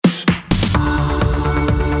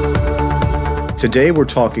Today, we're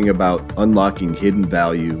talking about unlocking hidden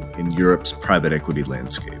value in Europe's private equity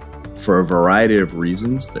landscape. For a variety of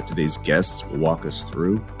reasons that today's guests will walk us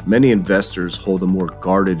through, many investors hold a more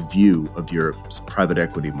guarded view of Europe's private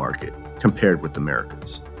equity market compared with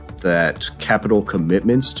America's. That capital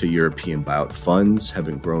commitments to European buyout funds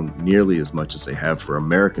haven't grown nearly as much as they have for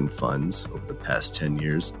American funds over the past 10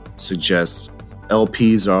 years suggests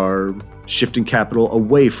LPs are shifting capital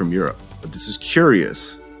away from Europe. But this is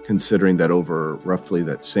curious, considering that over roughly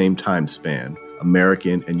that same time span,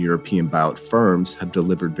 American and European buyout firms have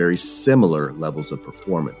delivered very similar levels of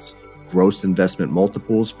performance. Gross investment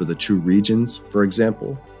multiples for the two regions, for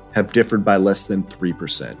example, have differed by less than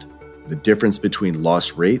 3%. The difference between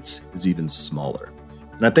loss rates is even smaller.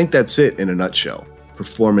 And I think that's it in a nutshell.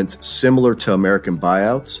 Performance similar to American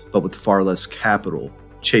buyouts, but with far less capital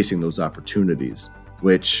chasing those opportunities,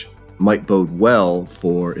 which might bode well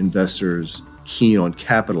for investors keen on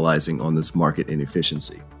capitalizing on this market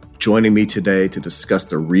inefficiency. Joining me today to discuss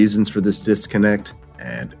the reasons for this disconnect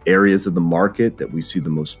and areas of the market that we see the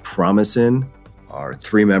most promise in are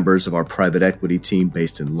three members of our private equity team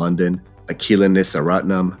based in London, Akhilan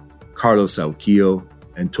Nesaratnam, Carlos Auquillo,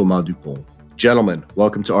 and Thomas Dupont. Gentlemen,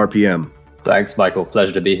 welcome to RPM. Thanks, Michael.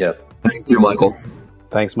 Pleasure to be here. Thank you, Michael.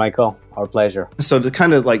 Thanks, Michael. Our pleasure. So to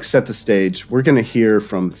kind of set the stage, we're going to hear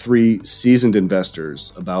from three seasoned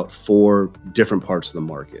investors about four different parts of the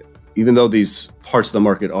market. Even though these parts of the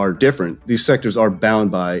market are different, these sectors are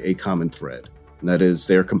bound by a common thread. And that is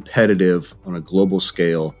they are competitive on a global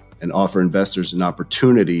scale and offer investors an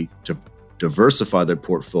opportunity to diversify their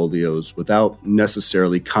portfolios without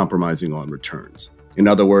necessarily compromising on returns. In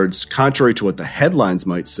other words, contrary to what the headlines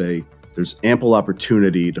might say, there's ample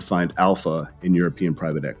opportunity to find alpha in European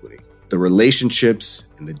private equity. The relationships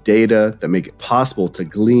and the data that make it possible to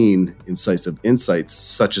glean incisive insights,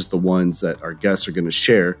 such as the ones that our guests are going to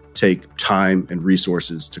share, take time and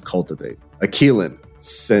resources to cultivate. Akhilan,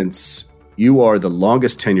 since you are the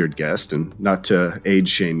longest tenured guest, and not to age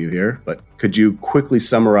shame you here, but could you quickly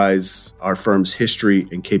summarize our firm's history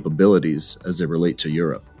and capabilities as they relate to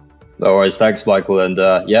Europe? No worries. Thanks, Michael. And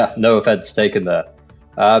no offense taken there.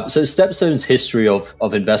 So Stepstone's history of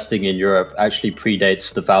investing in Europe actually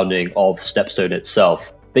predates the founding of Stepstone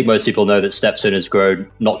itself. I think most people know that Stepstone has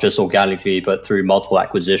grown not just organically, but through multiple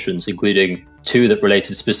acquisitions, including two that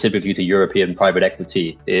related specifically to European private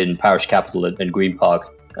equity in Parish Capital and Green Park.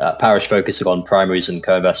 Parish focusing on primaries and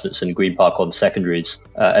co-investments and Green Park on secondaries.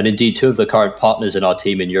 And indeed, two of the current partners in our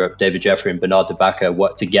team in Europe, David Jeffrey and Bernard de Backer,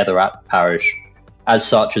 work together at Parish. As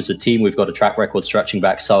such, as a team, we've got a track record stretching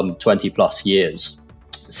back some 20 plus years.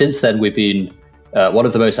 Since then, we've been one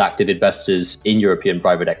of the most active investors in European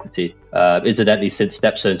private equity. Incidentally, since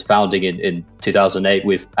Stepstone's founding in 2008,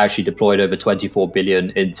 we've actually deployed over 24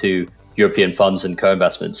 billion into European funds and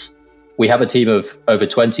co-investments. We have a team of over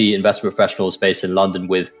 20 investment professionals based in London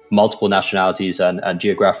with multiple nationalities and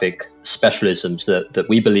geographic specialisms that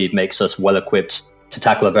we believe makes us well equipped to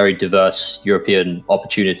tackle a very diverse European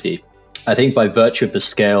opportunity. I think by virtue of the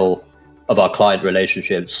scale of our client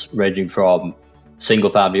relationships, ranging from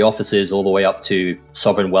single family offices all the way up to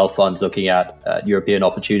sovereign wealth funds looking at European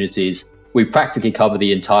opportunities, we practically cover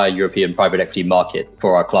the entire European private equity market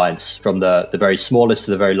for our clients, from the very smallest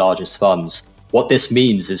to the very largest funds. What this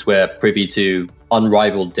means is we're privy to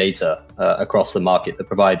unrivaled data across the market that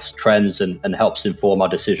provides trends and helps inform our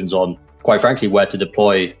decisions on, quite frankly, where to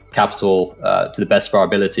deploy capital to the best of our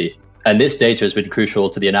ability. And this data has been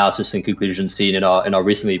crucial to the analysis and conclusions seen in our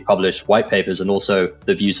recently published white papers and also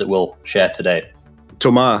the views that we'll share today.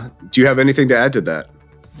 Thomas, do you have anything to add to that?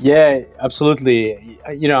 Yeah, absolutely.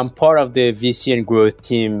 I'm part of the VC and growth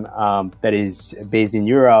team that is based in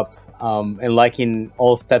Europe. And like in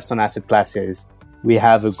all Stepstone asset classes, we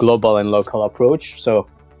have a global and local approach. So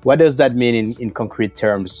what does that mean in concrete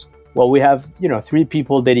terms? Well, we have, three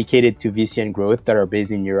people dedicated to VC and growth that are based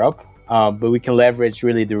in Europe, but we can leverage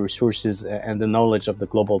really the resources and the knowledge of the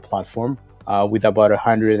global platform with about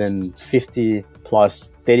 150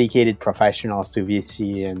 plus dedicated professionals to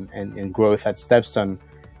VC and growth at Stepstone.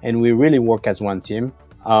 And we really work as one team.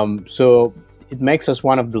 So it makes us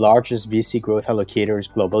one of the largest VC growth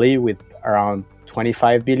allocators globally with around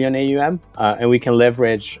 25 billion AUM. And we can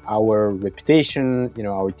leverage our reputation,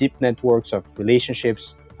 our deep networks of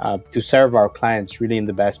relationships to serve our clients really in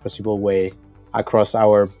the best possible way across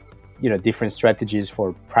our different strategies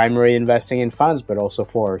for primary investing in funds, but also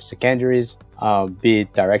for secondaries, be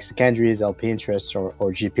it direct secondaries, LP interests, or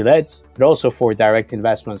GP-leds, but also for direct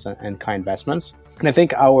investments and co-investments. And I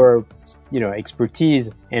think our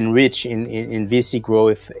expertise and reach in VC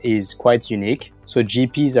growth is quite unique. So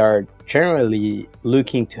GPs are generally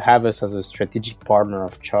looking to have us as a strategic partner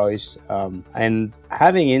of choice. And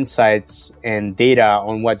having insights and data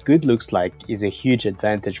on what good looks like is a huge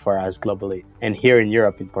advantage for us globally, and here in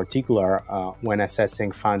Europe in particular, when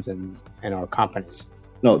assessing funds and our companies.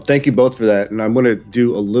 No, thank you both for that. And I'm going to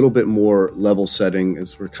do a little bit more level setting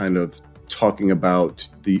as we're kind of talking about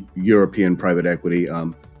the European private equity.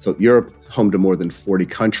 So Europe, home to more than 40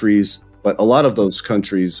 countries, but a lot of those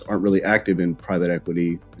countries aren't really active in private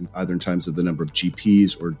equity, either in terms of the number of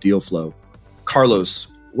GPs or deal flow. Carlos,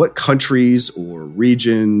 what countries or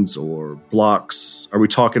regions or blocks are we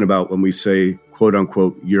talking about when we say, quote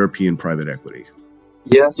unquote, European private equity?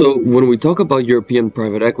 Yeah, so when we talk about European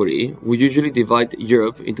private equity, we usually divide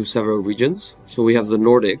Europe into several regions. So we have the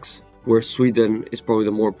Nordics, where Sweden is probably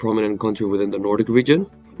the more prominent country within the Nordic region.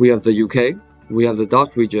 We have the UK. We have the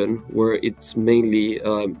DACH region, where it's mainly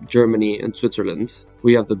Germany and Switzerland.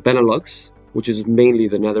 We have the Benelux, which is mainly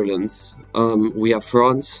the Netherlands. We have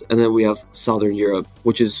France, and then we have Southern Europe,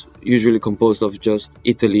 which is usually composed of just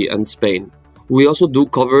Italy and Spain. We also do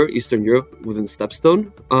cover Eastern Europe within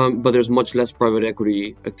Stepstone, but there's much less private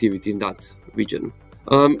equity activity in that region.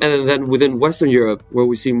 And then within Western Europe, where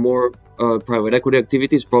we see more private equity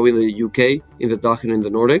activities, probably in the UK, in the DACH and in the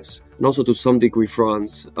Nordics, and also to some degree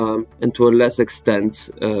France, and to a less extent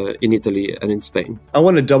in Italy and in Spain. I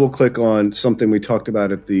want to double click on something we talked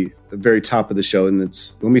about at the very top of the show, and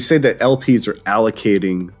it's when we say that LPs are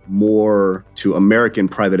allocating more to American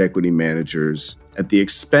private equity managers at the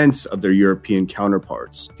expense of their European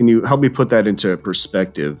counterparts. Can you help me put that into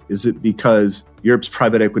perspective? Is it because Europe's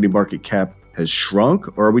private equity market cap has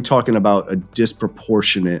shrunk, or are we talking about a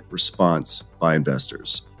disproportionate response by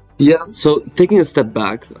investors? Yeah, so taking a step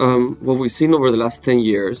back, what we've seen over the last 10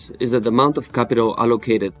 years is that the amount of capital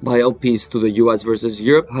allocated by LPs to the US versus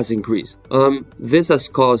Europe has increased. This has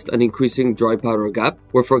caused an increasing dry powder gap,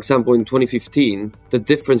 where, for example, in 2015, the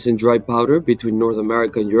difference in dry powder between North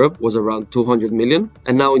America and Europe was around 200 million,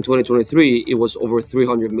 and now in 2023, it was over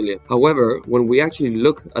 300 million. However, when we actually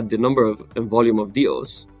look at the number of and volume of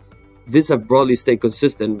deals, these have broadly stayed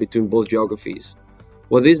consistent between both geographies.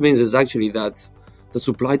 What this means is actually that the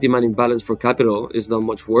supply-demand imbalance for capital is not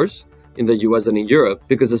much worse in the US than in Europe,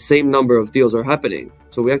 because the same number of deals are happening.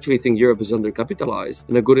 So we actually think Europe is undercapitalized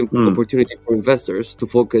and a good opportunity for investors to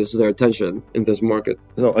focus their attention in this market.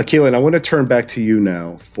 So Akhilan, I want to turn back to you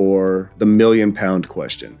now for the £1 million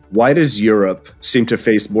question. Why does Europe seem to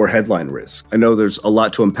face more headline risk? I know there's a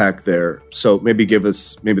lot to unpack there. So maybe give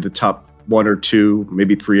us the top one or two,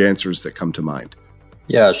 maybe three answers that come to mind.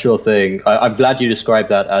 Yeah, sure thing. I'm glad you described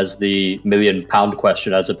that as the £1 million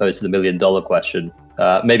question as opposed to the $1 million question.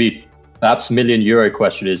 Perhaps €1 million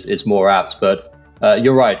question is more apt, but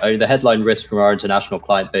you're right. I mean, the headline risk from our international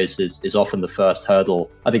client base is often the first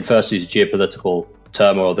hurdle. I think first is geopolitical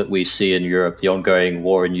turmoil that we see in Europe, the ongoing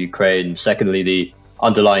war in Ukraine. Secondly, the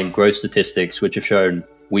underlying growth statistics, which have shown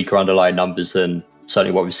weaker underlying numbers than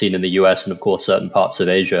certainly what we've seen in the US and, of course, certain parts of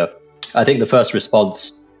Asia. I think the first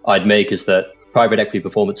response I'd make is that private equity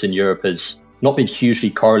performance in Europe has not been hugely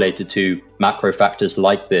correlated to macro factors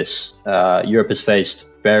like this. Europe has faced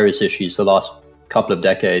various issues for the last couple of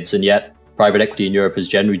decades, and yet private equity in Europe has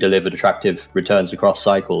generally delivered attractive returns across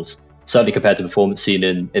cycles, certainly compared to performance seen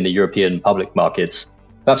in the European public markets.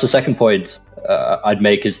 Perhaps the second point I'd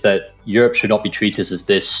make is that Europe should not be treated as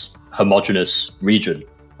this homogenous region.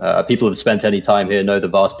 People who have spent any time here know the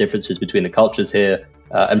vast differences between the cultures here.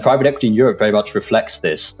 And private equity in Europe very much reflects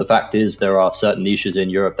this. The fact is there are certain niches in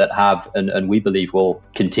Europe that have, and we believe will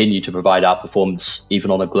continue to provide outperformance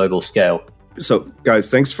even on a global scale. So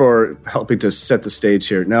guys, thanks for helping to set the stage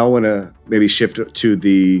here. Now I want to maybe shift to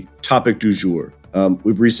the topic du jour.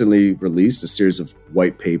 We've recently released a series of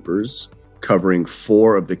white papers covering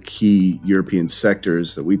 4 of the key European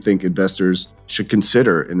sectors that we think investors should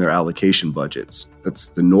consider in their allocation budgets. That's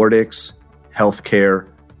the Nordics, healthcare,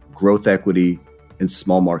 growth equity, and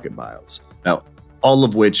small market buyouts. Now, all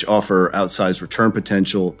of which offer outsized return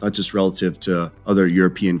potential, not just relative to other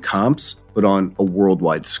European comps, but on a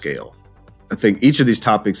worldwide scale. I think each of these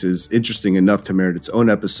topics is interesting enough to merit its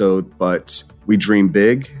own episode, but we dream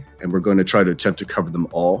big and we're going to try to attempt to cover them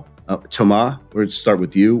all. Thomas, we're going to start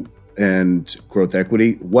with you and growth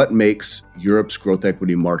equity. What makes Europe's growth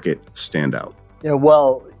equity market stand out? Yeah,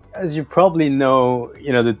 well, as you probably know,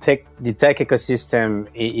 the tech ecosystem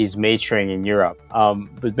is maturing in Europe.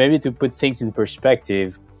 But maybe to put things in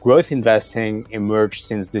perspective, growth investing emerged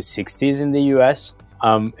since the 60s in the US,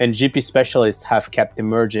 and GP specialists have kept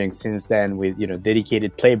emerging since then with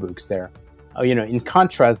dedicated playbooks there. In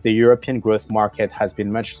contrast, the European growth market has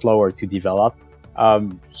been much slower to develop.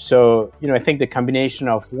 So I think the combination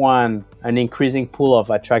of one, an increasing pool of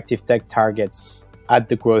attractive tech targets at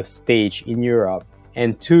the growth stage in Europe,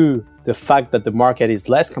 and two, the fact that the market is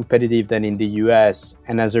less competitive than in the US,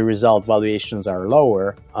 and as a result, valuations are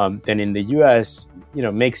lower than in the US,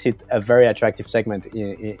 makes it a very attractive segment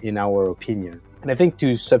in our opinion. And I think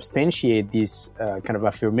to substantiate this kind of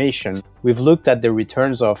affirmation, we've looked at the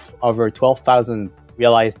returns of over 12,000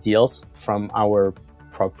 realized deals from our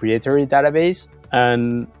proprietary database.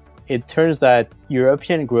 And it turns that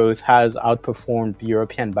European growth has outperformed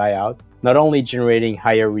European buyout, not only generating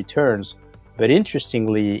higher returns, but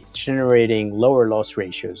interestingly, generating lower loss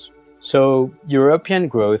ratios. So European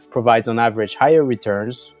growth provides on average higher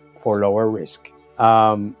returns for lower risk.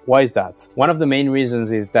 Why is that? One of the main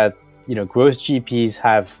reasons is that growth GPs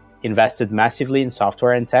have invested massively in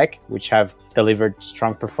software and tech, which have delivered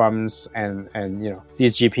strong performance, and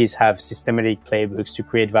these GPs have systematic playbooks to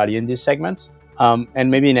create value in these segments.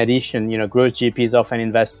 And maybe in addition, growth GPs often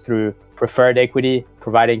invest through preferred equity,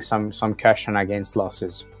 providing some cushion against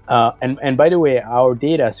losses. And by the way, our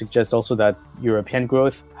data suggests also that European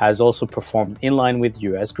growth has also performed in line with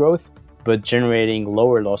US growth, but generating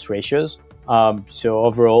lower loss ratios. So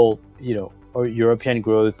overall, European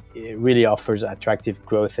growth really offers attractive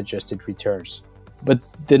growth-adjusted returns. But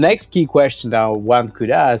the next key question now one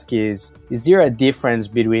could ask is there a difference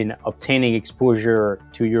between obtaining exposure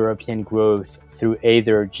to European growth through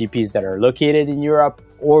either GPs that are located in Europe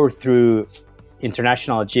or through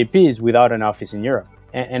international GPs without an office in Europe?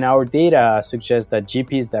 And our data suggests that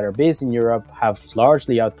GPs that are based in Europe have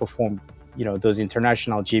largely outperformed those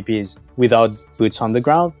international GPs without boots on the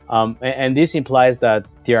ground. And this implies that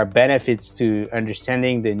there are benefits to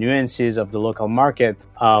understanding the nuances of the local market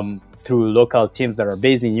through local teams that are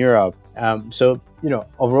based in Europe. So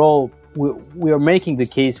overall, we are making the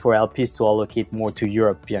case for LPs to allocate more to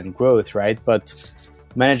European growth, right? But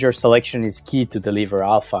manager selection is key to deliver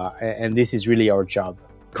alpha, and this is really our job.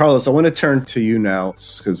 Carlos, I want to turn to you now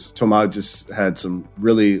because Thomas just had some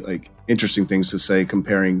really interesting things to say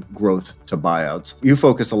comparing growth to buyouts. You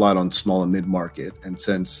focus a lot on small and mid-market. And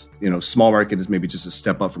since, small market is maybe just a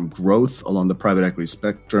step up from growth along the private equity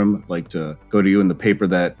spectrum, I'd like to go to you in the paper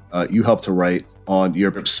that you helped to write on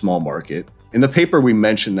Europe's small market. In the paper, we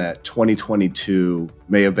mentioned that 2022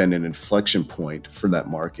 may have been an inflection point for that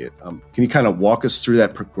market. Can you kind of walk us through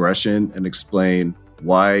that progression and explain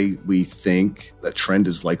why we think that trend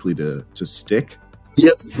is likely to stick?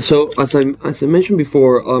 Yes, so as I mentioned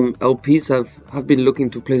before, LPs have been looking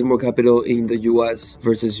to place more capital in the US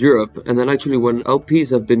versus Europe. And then actually when LPs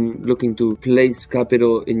have been looking to place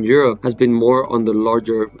capital in Europe has been more on the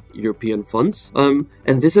larger European funds.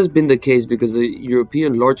 And this has been the case because the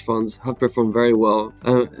European large funds have performed very well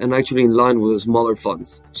and actually in line with the smaller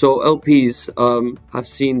funds. So LPs have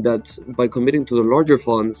seen that by committing to the larger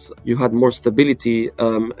funds, you had more stability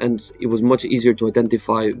and it was much easier to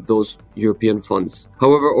identify those European funds.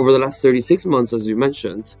 However, over the last 36 months, as you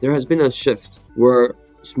mentioned, there has been a shift where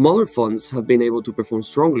smaller funds have been able to perform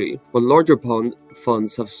strongly, but larger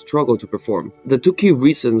funds have struggled to perform. The two key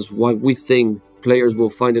reasons why we think players will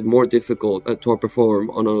find it more difficult to outperform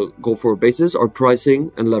on a go-forward basis are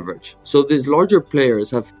pricing and leverage. So these larger players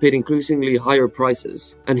have paid increasingly higher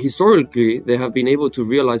prices, and historically they have been able to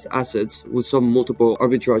realize assets with some multiple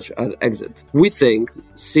arbitrage at exit. We think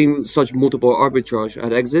seeing such multiple arbitrage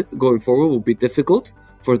at exit going forward will be difficult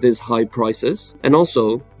for these high prices, and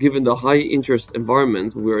also given the high interest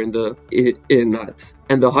environment we're in at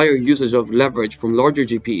and the higher usage of leverage from larger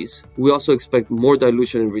GPs, we also expect more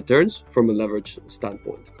dilution in returns from a leverage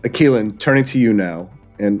standpoint. Akhilan, turning to you now,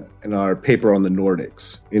 in our paper on the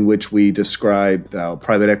Nordics, in which we described how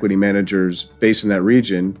private equity managers based in that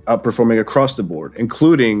region outperforming across the board,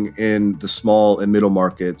 including in the small and middle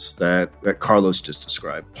markets that Carlos just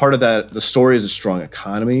described. Part of that, the story is a strong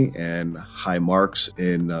economy and high marks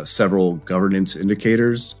in several governance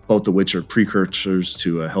indicators, both of which are precursors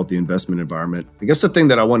to a healthy investment environment. I guess the thing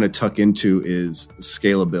that I want to tuck into is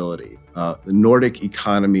scalability. The Nordic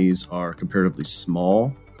economies are comparatively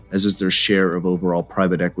small, as is their share of overall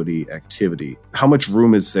private equity activity. How much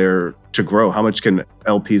room is there to grow? How much can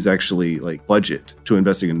LPs actually budget to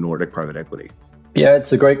investing in Nordic private equity? Yeah,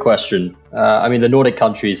 it's a great question. The Nordic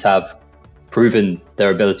countries have proven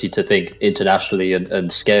their ability to think internationally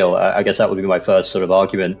and scale. I guess that would be my first sort of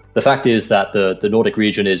argument. The fact is that the Nordic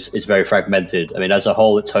region is very fragmented. As a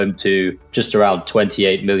whole, it's home to just around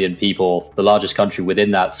 28 million people. The largest country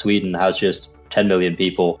within that, Sweden, has just 10 million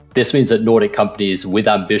people. This means that Nordic companies with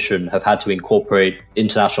ambition have had to incorporate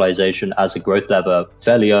internationalization as a growth lever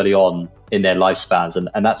fairly early on in their lifespans.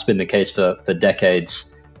 And that's been the case for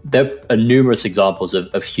decades. There are numerous examples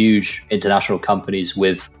of huge international companies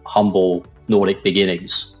with humble Nordic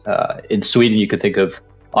beginnings. In Sweden, you could think of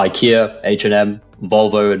IKEA, H&M,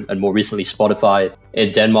 Volvo, and more recently Spotify.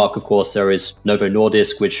 In Denmark, of course, there is Novo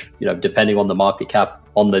Nordisk, which, depending on the market cap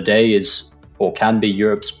on the day, is or can be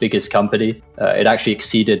Europe's biggest company. It actually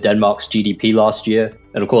exceeded Denmark's GDP last year.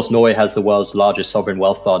 And of course, Norway has the world's largest sovereign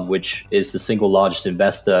wealth fund, which is the single largest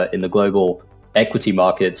investor in the global equity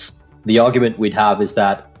markets. The argument we'd have is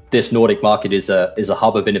that this Nordic market is a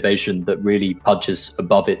hub of innovation that really punches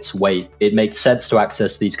above its weight. It makes sense to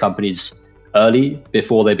access these companies early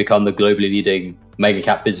before they become the globally leading mega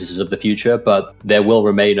cap businesses of the future, but there will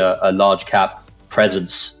remain a large cap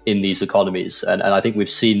presence in these economies. And I think we've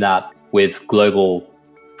seen that with global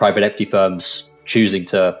private equity firms choosing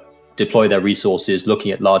to deploy their resources,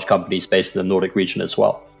 looking at large companies based in the Nordic region as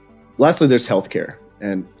well. Lastly, there's healthcare.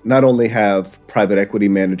 And not only have private equity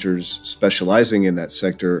managers specializing in that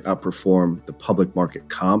sector outperform the public market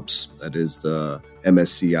comps, that is the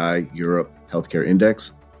MSCI Europe Healthcare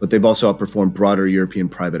Index, but they've also outperformed broader European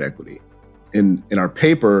private equity. In our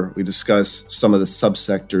paper, we discuss some of the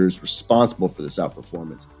subsectors responsible for this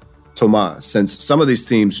outperformance. Thomas, since some of these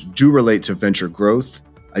themes do relate to venture growth,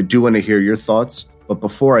 I do want to hear your thoughts. But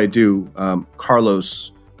before I do,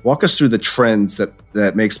 Carlos, walk us through the trends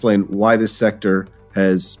that may explain why this sector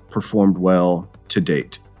has performed well to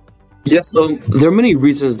date. Yes, so there are many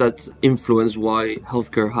reasons that influence why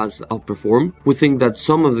healthcare has outperformed. We think that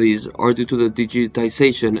some of these are due to the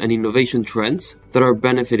digitization and innovation trends that are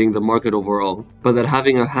benefiting the market overall, but that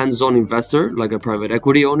having a hands-on investor, like a private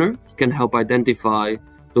equity owner, can help identify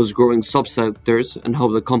those growing subsectors and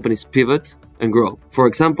help the companies pivot and grow. For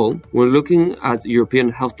example, when looking at European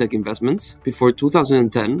health tech investments, before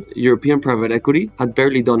 2010, European private equity had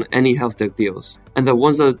barely done any health tech deals. And the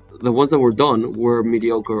ones that were done were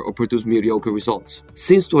mediocre or produced mediocre results.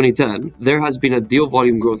 Since 2010, there has been a deal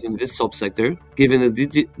volume growth in this subsector, given the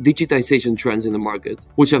digitization trends in the market,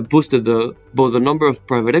 which have boosted both the number of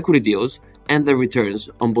private equity deals and their returns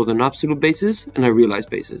on both an absolute basis and a realized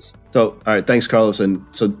basis. So, all right, thanks, Carlos. And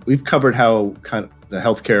so we've covered how kind of the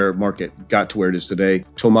healthcare market got to where it is today.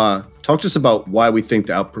 Thomas, talk to us about why we think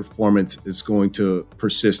the outperformance is going to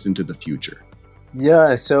persist into the future.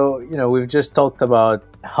 Yeah, so, we've just talked about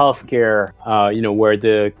healthcare, where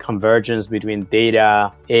the convergence between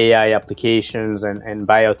data, AI applications, and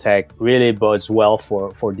biotech really bodes well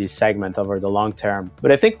for this segment over the long term.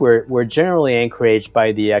 But I think we're generally encouraged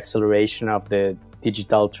by the acceleration of the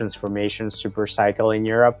digital transformation super cycle in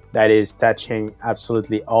Europe that is touching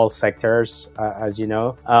absolutely all sectors, as you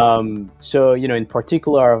know. So, in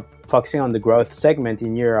particular, focusing on the growth segment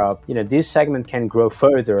in Europe, this segment can grow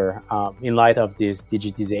further in light of this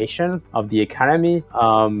digitization of the economy,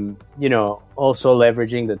 also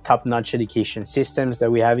leveraging the top-notch education systems that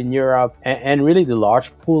we have in Europe and really the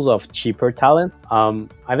large pools of cheaper talent.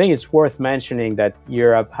 I think it's worth mentioning that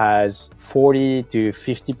Europe has 40 to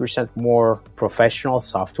 50% more professional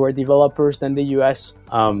software developers than the US.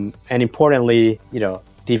 And importantly,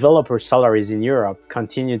 developer salaries in Europe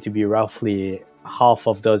continue to be roughly half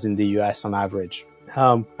of those in the US on average.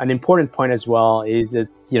 An important point as well is that,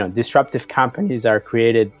 disruptive companies are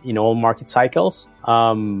created in all market cycles,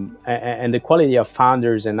 and the quality of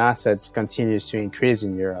founders and assets continues to increase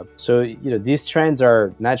in Europe. So, these trends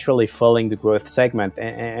are naturally filling the growth segment,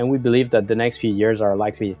 and we believe that the next few years are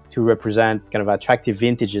likely to represent kind of attractive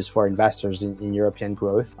vintages for investors in European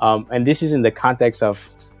growth. And this is in the context of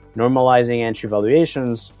normalizing entry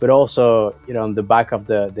valuations, but also, on the back of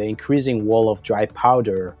the increasing wall of dry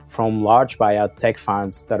powder from large buyout tech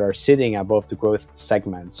funds that are sitting above the growth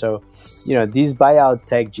segment. So, these buyout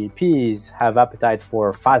tech GPs have appetite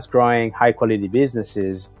for fast-growing, high-quality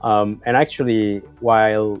businesses. And actually,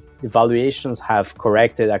 while the valuations have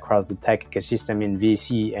corrected across the tech ecosystem in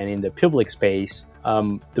VC and in the public space,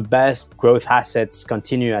 the best growth assets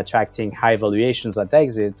continue attracting high valuations at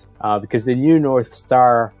exit because the new North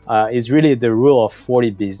Star is really the Rule of 40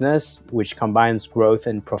 business, which combines growth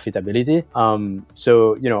and profitability.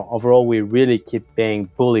 So, overall, we really keep being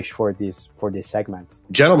bullish for this segment.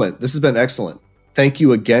 Gentlemen, this has been excellent. Thank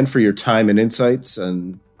you again for your time and insights,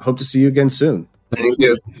 and hope to see you again soon. Thank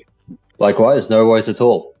you. Likewise, no worries at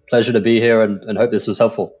all. Pleasure to be here and hope this was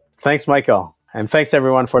helpful. Thanks, Michael. And thanks,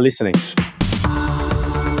 everyone, for listening.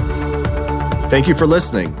 Thank you for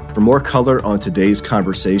listening. For more color on today's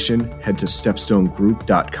conversation, head to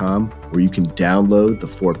stepstonegroup.com, where you can download the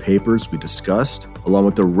 4 papers we discussed, along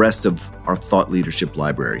with the rest of our thought leadership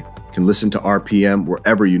library. You can listen to RPM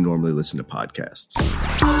wherever you normally listen to podcasts.